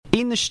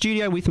In the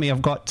studio with me,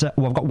 I've got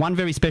one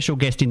very special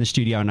guest in the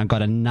studio, and I've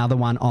got another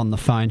one on the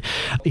phone.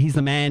 He's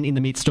the man in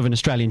the midst of an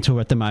Australian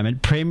tour at the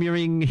moment,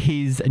 premiering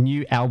his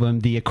new album,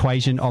 The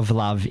Equation of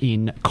Love,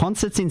 in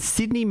concerts in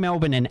Sydney,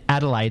 Melbourne and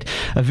Adelaide.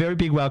 A very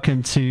big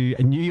welcome to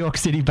New York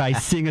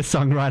City-based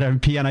singer-songwriter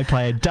and piano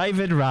player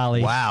David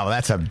Raleigh. Wow,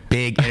 that's a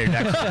big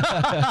introduction.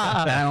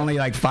 I'm only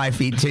like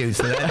 5'2",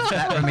 so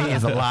that for me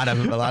is a lot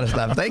of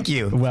stuff. Thank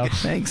you. Well,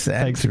 thanks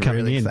for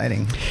coming really in.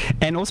 Exciting.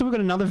 And also we've got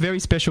another very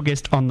special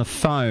guest on the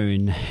phone.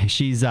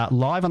 She's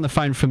live on the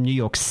phone from New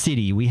York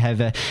City. We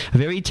have a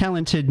very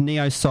talented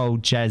neo-soul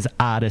jazz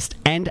artist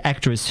and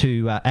actress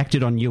who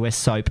acted on US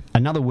soap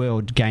Another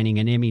World, gaining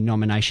an Emmy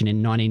nomination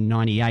in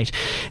 1998.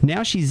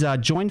 Now she's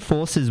joined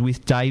forces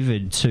with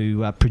David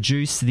to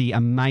produce the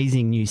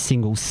amazing new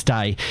single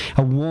Stay.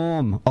 A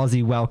warm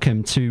Aussie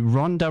welcome to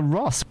Rhonda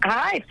Ross.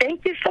 Hi,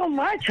 thank you so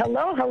much.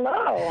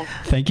 Hello.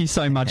 Thank you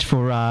so much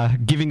for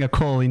giving a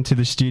call into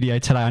the studio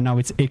today. I know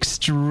it's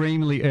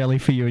extremely early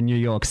for you in New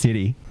York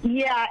City.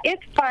 Yeah,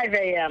 it's 5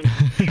 a.m.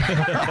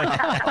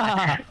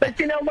 But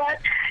you know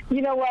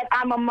what?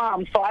 I'm a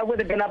mom, so I would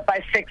have been up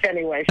by 6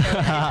 anyway. So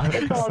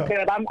it's all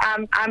good.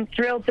 I'm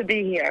thrilled to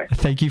be here.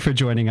 Thank you for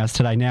joining us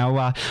today.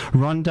 Now,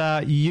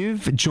 Rhonda,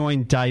 you've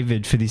joined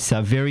David for this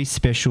very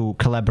special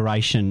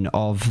collaboration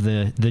of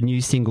the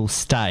new single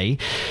Stay.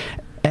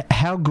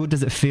 How good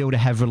does it feel to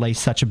have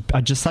released such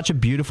a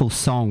beautiful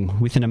song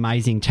with an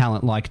amazing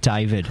talent like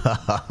David?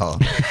 Oh,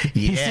 yes.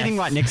 He's sitting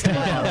right next to me.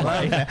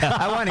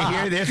 I want to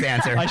hear this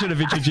answer. I should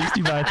have introduced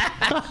you both.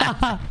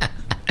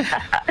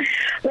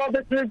 Well,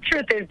 the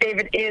truth is,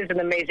 David is an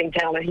amazing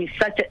talent. He's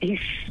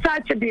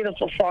such a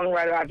beautiful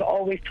songwriter. I've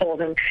always told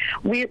him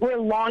we're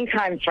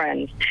longtime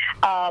friends,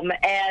 and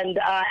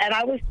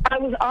I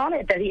was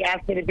honored that he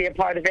asked me to be a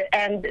part of it.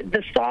 And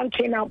the song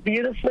came out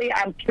beautifully.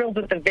 I'm thrilled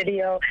with the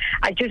video.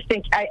 I just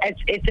think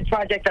it's a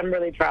project I'm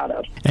really proud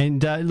of.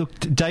 And look,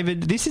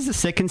 David, this is the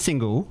second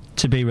single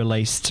to be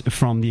released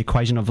from The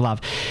Equation of Love.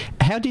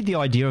 How did the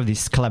idea of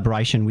this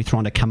collaboration with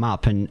Rhonda come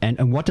up,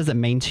 and what does it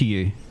mean to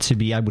you to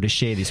be able to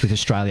share this with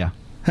Australia?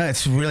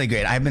 It's really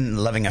great. I've been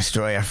loving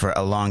Australia for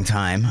a long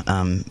time.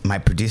 My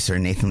producer,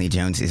 Nathan Lee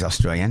Jones, is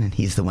Australian, and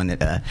he's the one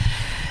that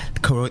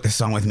co-wrote the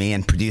song with me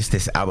and produced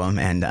this album,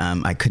 and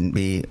I couldn't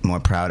be more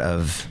proud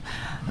of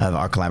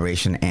our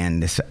collaboration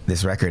and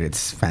this record.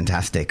 It's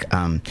fantastic.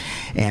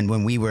 And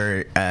when we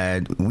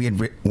had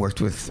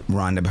worked with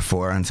Rhonda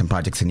before on some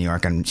projects in New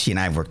York, and she and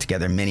I have worked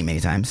together many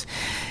times,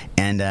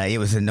 and it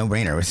was a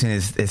no-brainer. As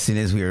soon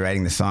as we were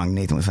writing the song,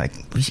 Nathan was like,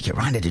 "We should get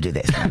Rhonda to do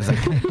this." And I was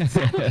like,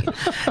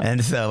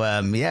 and so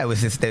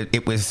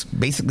it was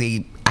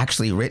basically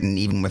actually written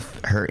even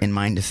with her in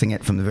mind to sing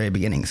it from the very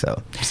beginning.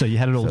 So you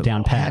had it all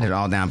down pat. Had it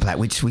all down pat.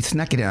 We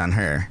snuck it in on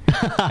her,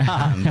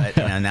 but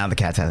now the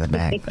cat's out of the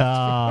bag.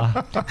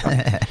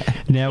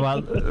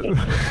 Now,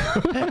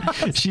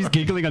 she's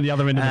giggling on the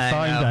other end of the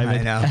phone,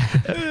 David. I know.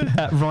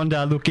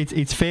 Rhonda, look,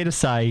 it's fair to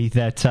say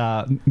that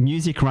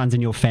music runs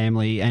in your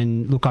family,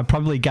 and look, I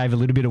probably gave a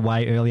little bit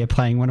away earlier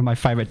playing one of my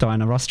favourite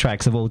Diana Ross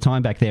tracks of all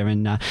time back there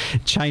in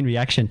Chain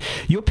Reaction.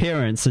 Your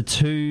parents are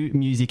two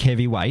music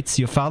heavyweights.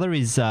 Your father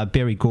is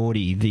Berry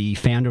Gordy, the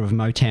founder of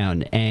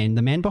Motown, and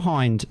the man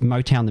behind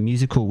Motown the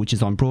Musical, which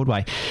is on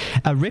Broadway.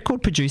 A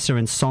record producer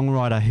and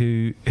songwriter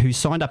who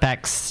signed up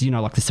acts,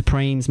 like the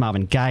Supremes,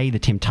 Marvin Gaye, the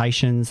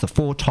Temptations, the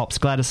Four Tops,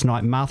 Gladys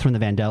Knight, Martha and the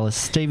Vandellas,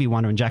 Stevie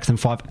Wonder and Jackson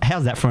 5.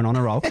 How's that for an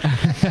honour roll?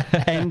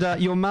 And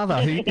your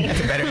mother, who... That's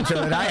a better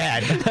intro than I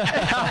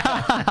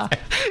had.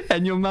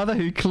 And your mother,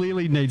 who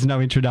clearly needs no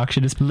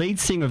introduction, is lead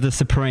singer of the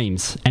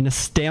Supremes. An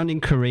astounding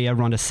career,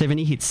 Rhonda,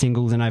 70 hit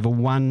singles and over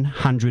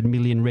 100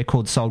 million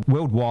records sold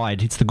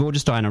worldwide. It's the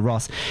gorgeous Diana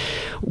Ross.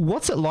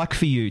 What's it like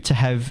for you to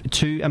have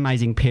two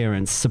amazing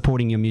parents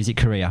supporting your music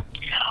career?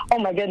 Oh,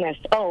 my goodness.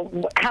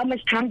 Oh, how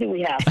much time do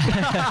we have?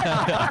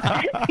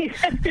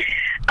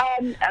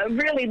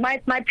 Really,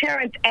 my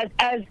parents,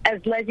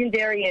 as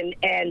legendary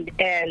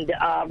and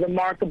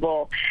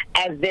remarkable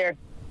as their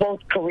both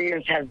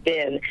careers have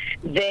been,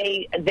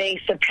 they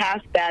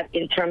surpassed that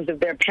in terms of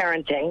their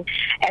parenting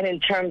and in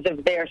terms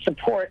of their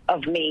support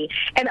of me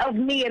and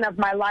of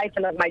my life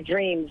and of my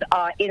dreams,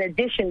 in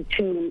addition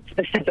to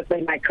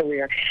specifically my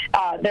career.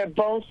 They're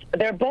both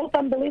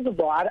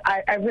unbelievable.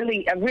 I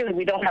really,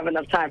 we don't have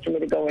enough time for me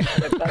to go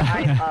into it, but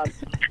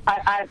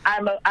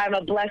I'm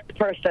a blessed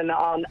person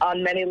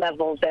on many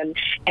levels, and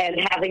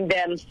having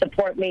them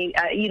support me,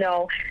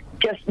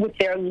 just with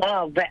their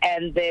love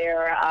and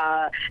their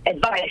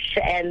advice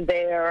and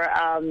their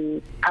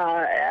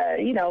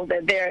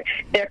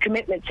their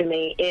commitment to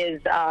me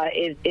is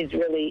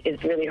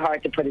really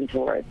hard to put into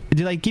words.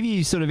 Do they give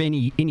you sort of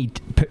any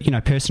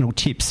personal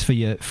tips for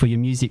your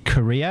music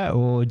career,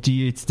 or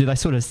do they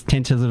sort of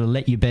tend to sort of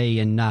let you be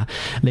and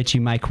let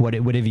you make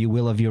whatever you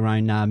will of your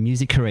own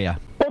music career?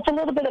 Well, it's a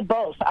little bit of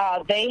both.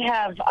 they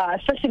have,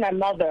 especially my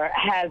mother,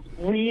 has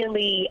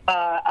really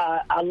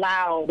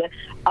allowed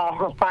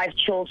her 5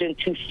 children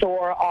to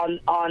soar on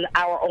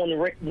our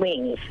own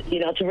wings,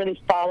 to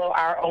really follow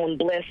our own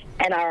bliss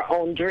and our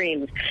own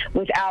dreams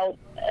without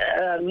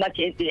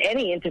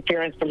any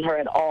interference from her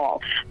at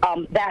all.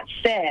 That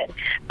said,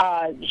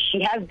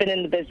 she has been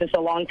in the business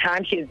a long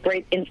time. She has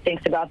great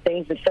instincts about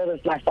things, and so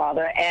does my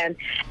father. And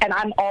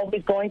I'm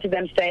always going to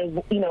them saying,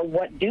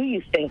 what do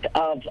you think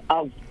of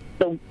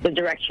the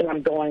direction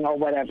I'm going or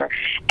whatever,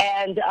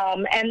 and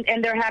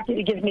they're happy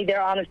to give me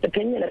their honest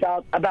opinion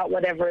about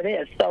whatever it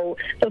is. So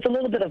it's a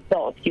little bit of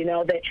both,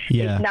 that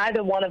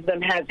neither one of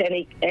them has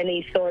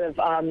any sort of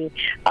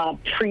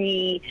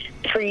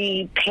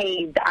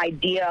pre-paved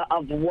idea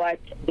of what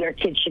their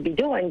kids should be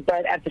doing,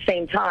 but at the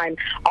same time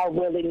are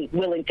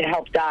willing to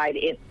help guide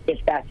if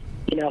that's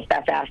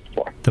asked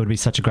for. That would be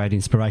such a great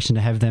inspiration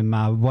to have them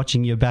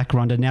watching your back,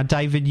 Rhonda. Now,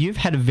 David, you've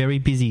had a very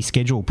busy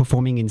schedule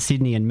performing in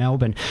Sydney and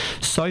Melbourne.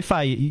 So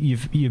far,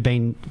 you've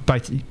been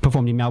both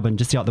performed in Melbourne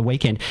just the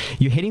weekend.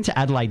 You're heading to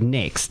Adelaide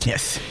next.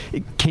 Yes.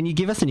 Can you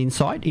give us an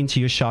insight into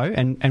your show,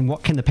 and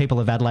what can the people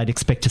of Adelaide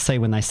expect to see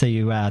when they see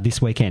you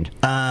this weekend?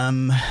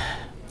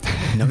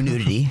 No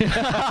nudity.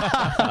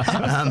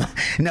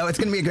 No, it's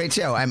going to be a great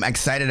show. I'm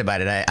excited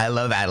about it. I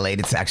love Adelaide.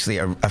 It's actually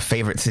a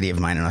favorite city of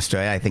mine in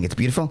Australia. I think it's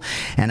beautiful,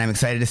 and I'm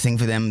excited to sing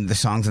for them the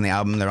songs on the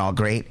album. They're all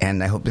great,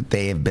 and I hope that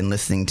they have been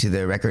listening to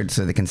the record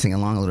so they can sing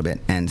along a little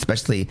bit, and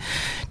especially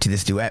to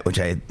this duet, which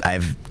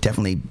I've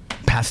definitely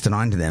passed it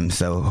on to them.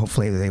 So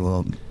hopefully they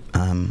will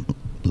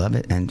love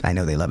it, and I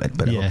know they love it,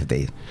 but I hope that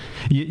they...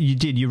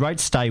 You wrote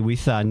Stay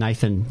with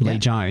Nathan Lee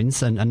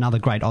Jones, and another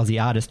great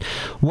Aussie artist.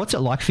 What's it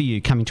like for you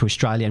coming to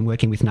Australia and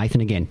working with Nathan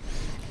again?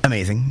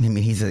 Amazing. I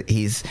mean, he's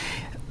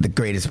the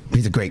greatest.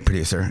 He's a great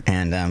producer,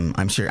 and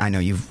I know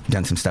you've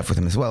done some stuff with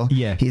him as well.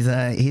 Yeah, he's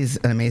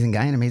an amazing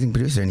guy, an amazing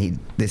producer, and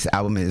this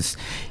album is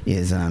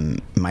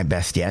my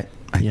best yet,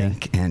 I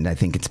think, and I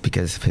think it's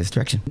because of his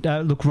direction.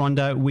 Look,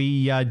 Rhonda,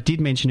 we did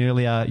mention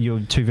earlier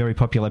your 2 very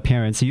popular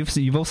parents.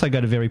 You've also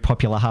got a very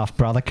popular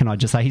half-brother, can I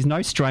just say. He's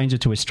no stranger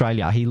to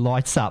Australia. He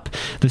lights up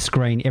the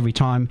screen every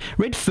time.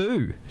 Red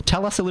Foo,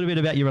 tell us a little bit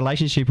about your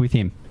relationship with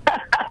him.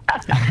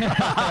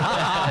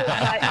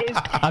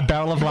 A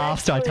barrel of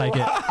laughs, I take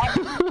it.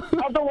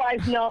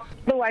 Otherwise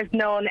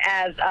known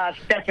as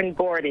Stephen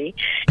Gordy,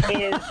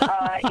 is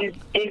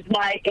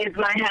my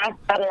half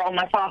brother on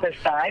my father's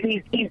side.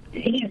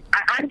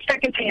 I'm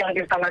second to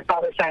youngest on my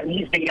father's side, and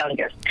he's the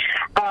youngest.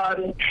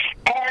 And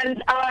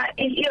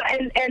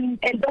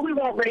though we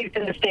weren't raised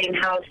in the same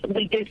house,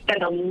 we did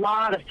spend a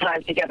lot of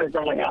time together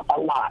growing up. A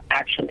lot,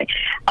 actually,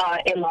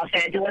 in Los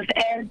Angeles.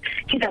 And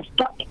he's as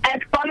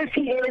fun as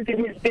he is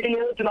in his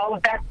videos and all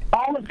of that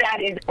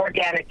is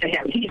organic to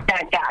him. He's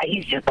that guy.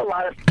 He's just a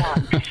lot of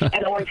fun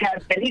and always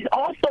has been. He's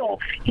also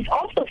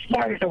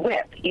smart as a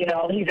whip. He's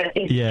a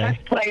chess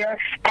player.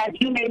 As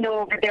you may know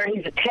over there,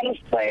 he's a tennis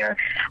player.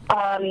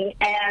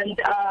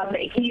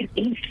 He's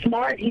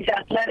smart. He's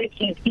athletic.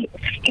 He's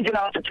an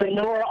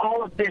entrepreneur.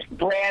 All of this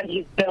brand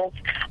he's built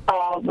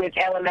with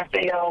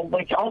LMFAO,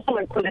 which also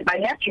included my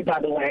nephew, by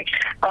the way.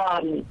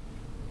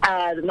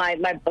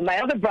 My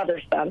other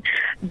brother's son,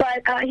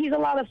 but he's a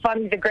lot of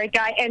fun. He's a great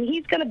guy, and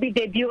he's going to be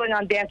debuting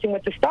on Dancing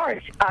with the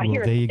Stars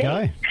here. There you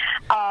go.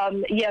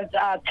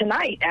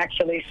 Tonight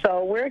actually.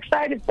 So we're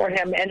excited for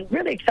him and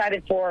really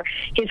excited for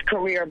his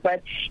career.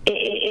 But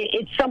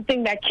it's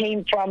something that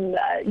came from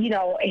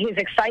his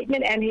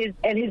excitement and his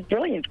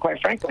brilliance, quite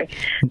frankly.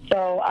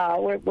 So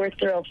we're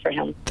thrilled for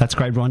him. That's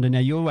great, Rhonda. Now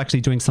you're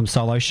actually doing some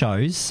solo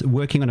shows,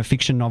 working on a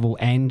fiction novel,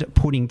 and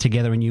putting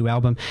together a new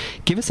album.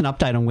 Give us an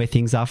update on where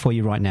things are for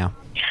you right now.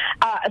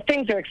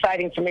 Things are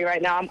exciting for me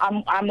right now.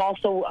 I'm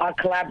also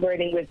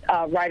collaborating with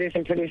writers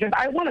and producers.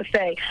 I want to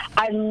say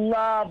I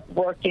love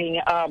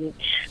working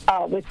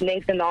with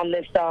Nathan on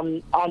this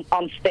on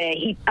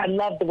Stay. I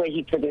love the way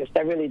he produced.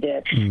 I really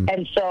did.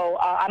 And so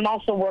I'm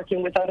also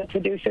working with other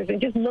producers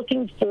and just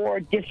looking for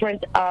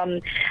different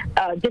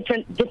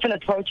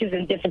approaches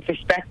and different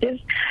perspectives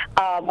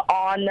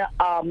on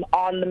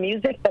the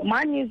music. But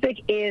my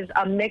music is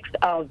a mix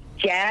of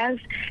jazz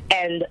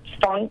and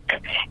funk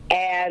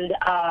and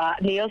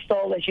neo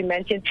soul, as you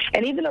mentioned,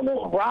 and even a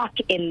little rock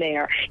in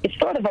there. It's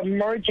sort of a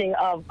merging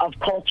of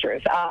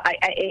cultures.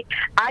 I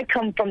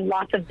come from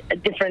lots of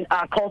different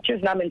cultures,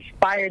 and I'm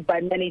inspired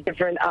by many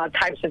different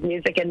types of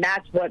music, and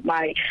that's what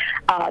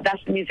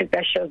that's the music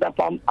that shows up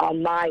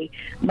on my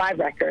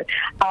record.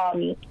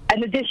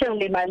 And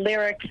additionally, my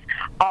lyrics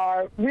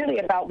are really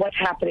about what's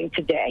happening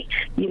today.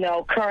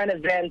 Current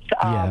events,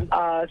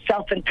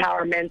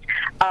 self-empowerment,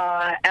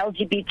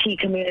 LGBT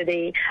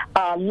community,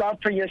 love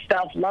for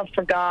yourself, love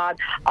for God,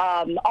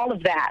 all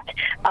of that.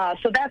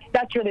 So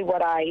that's really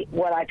what I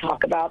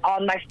talk about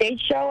on my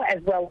stage show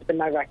as well as in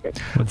my record.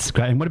 That's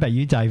great. And what about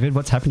you, David?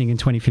 What's happening in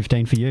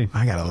 2015 for you?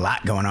 I got a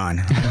lot going on.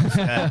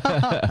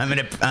 I'm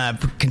going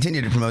to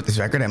continue to promote this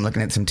record. I'm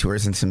looking at some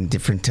tours in some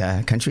different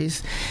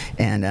countries,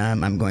 and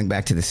I'm going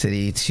back to the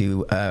city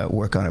to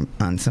work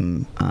on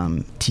some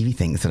TV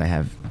things that I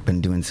have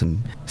been doing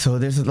some. So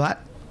there's a lot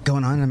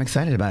going on, and I'm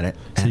excited about it.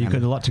 So you've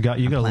got a lot to go.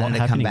 You've got a lot planning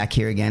to happening. come back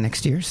here again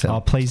next year. So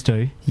please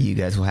do. You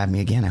guys will have me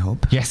again, I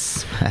hope.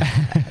 Yes.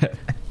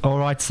 All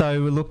right, so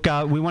look,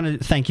 we want to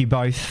thank you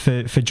both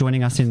for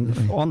joining us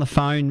on the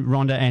phone,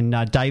 Rhonda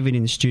and David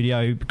in the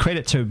studio.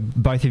 Credit to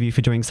both of you for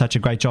doing such a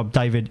great job.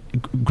 David,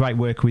 great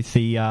work with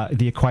the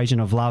Equation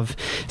of Love.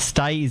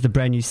 Stay is the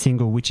brand new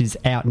single, which is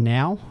out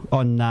now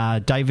on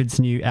David's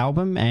new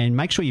album, and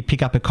make sure you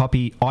pick up a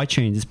copy.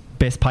 iTunes,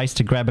 best place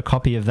to grab a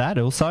copy of that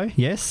also,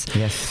 yes?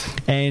 Yes.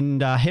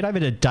 And head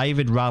over to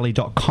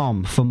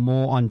davidraleigh.com for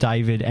more on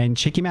David, and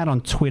check him out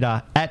on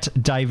Twitter at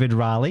David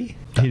Raleigh.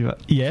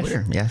 Yes.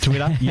 Twitter, yes.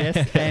 Twitter, yes.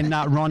 And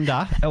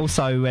Rhonda,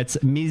 also it's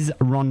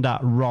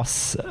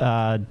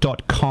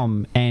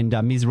MsRhondaRoss.com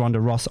and Ms.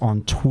 Rhonda Ross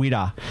on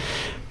Twitter.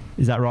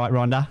 Is that right,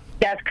 Rhonda?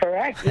 That's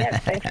correct.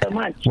 Yes, thanks so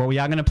much. Well, we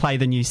are going to play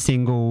the new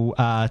single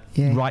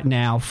right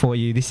now for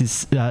you. This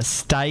is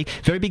Stay.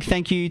 Very big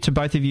thank you to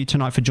both of you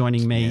tonight for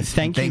joining me. Yes.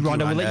 Thank you,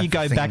 Rhonda. We'll let you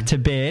go back to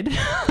bed.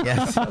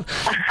 Yes.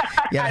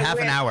 Yeah, half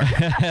an hour.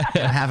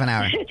 Half an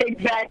hour.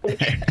 Exactly.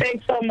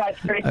 Thanks so much.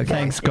 Okay.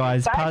 Thanks,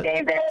 guys. Bye,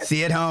 David. See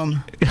you at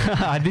home.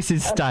 This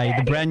is Stay,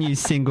 the brand new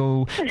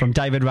single from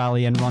David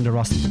Raleigh and Rhonda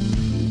Ross.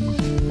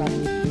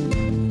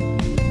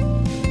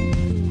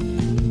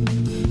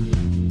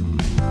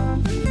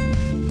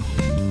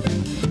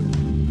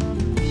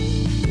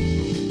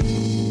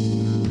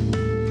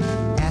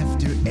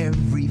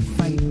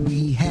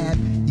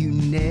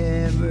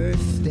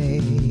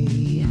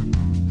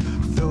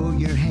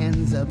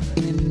 Up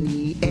in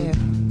the air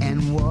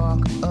and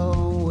walk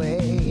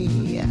away.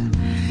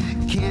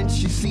 Can't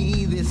you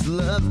see this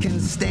love can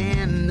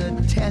stand the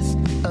test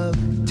of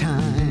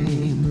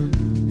time?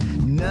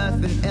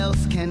 Nothing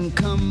else can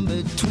come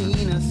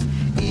between us.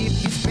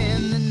 If you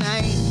spend the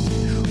night,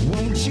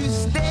 won't you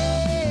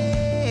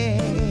stay?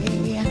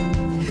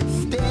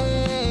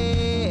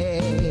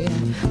 Stay.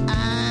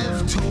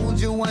 I've told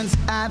you once,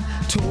 I've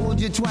told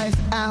you twice,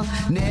 I'll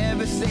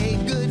never say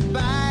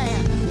goodbye.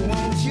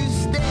 Won't you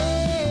stay?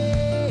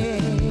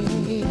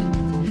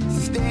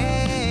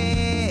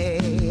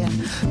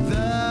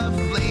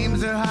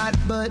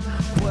 But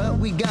what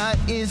we got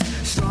is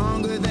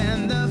stronger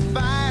than the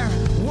fire.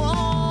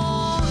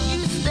 Won't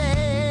you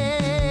stay?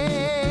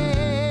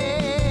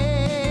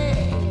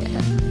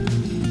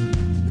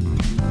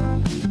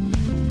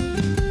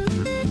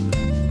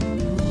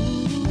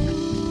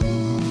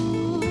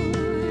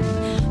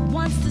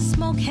 Once the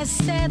smoke has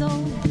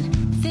settled,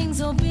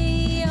 things will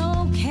be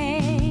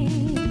okay.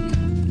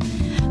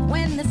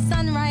 When the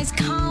sunrise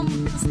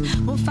comes,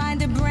 we'll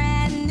find a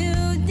brand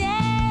new day.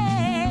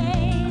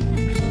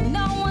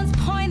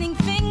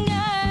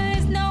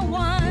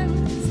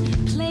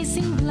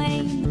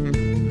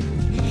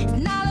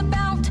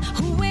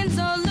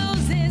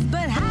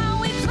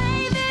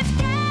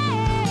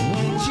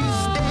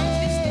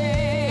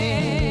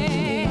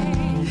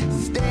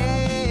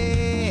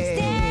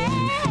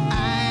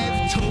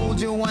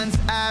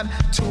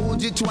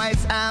 Told you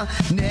twice, I'll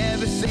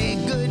never say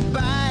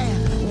goodbye.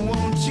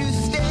 Won't you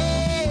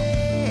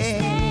stay?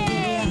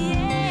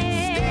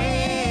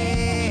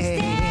 Stay.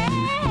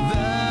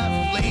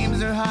 The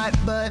flames are hot,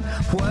 but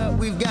what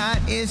we've got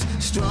is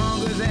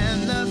stronger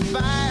than the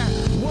fire.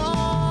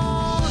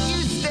 Won't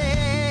you stay?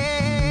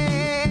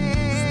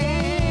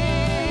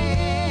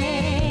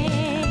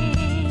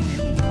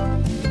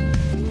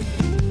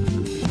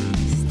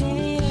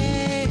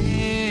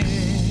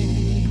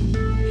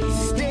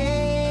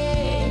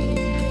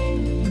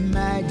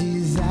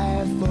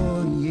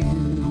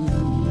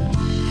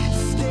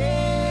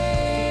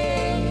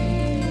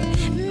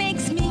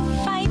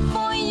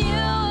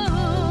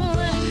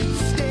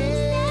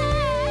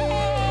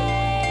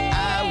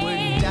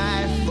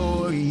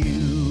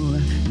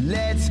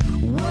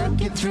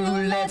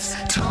 Through, let's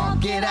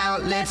talk it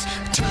out, let's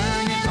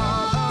turn it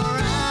all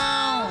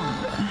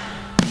around.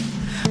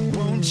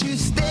 Won't you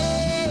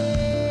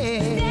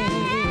stay?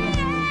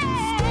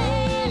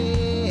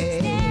 Stay.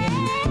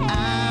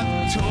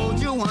 I've told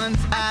you once,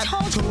 I've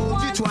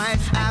told you twice,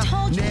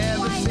 I'll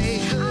never say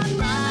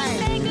goodbye.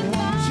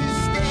 Won't you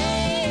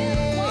stay?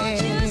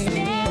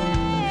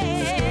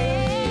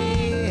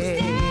 Stay.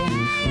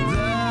 The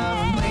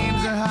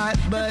flames are hot,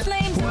 but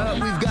what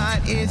we've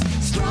got is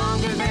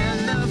stronger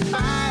than the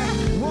fire.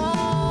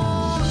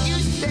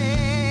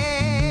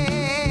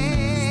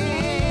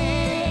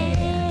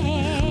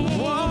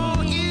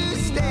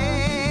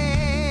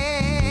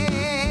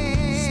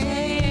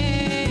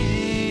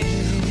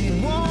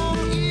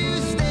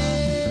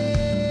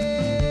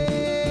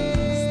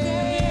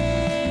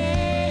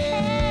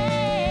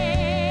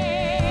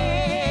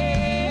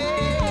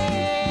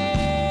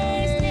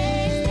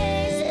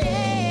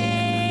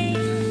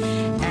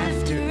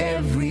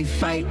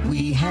 Fight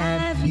we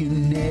have, you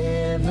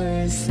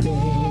never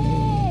stay.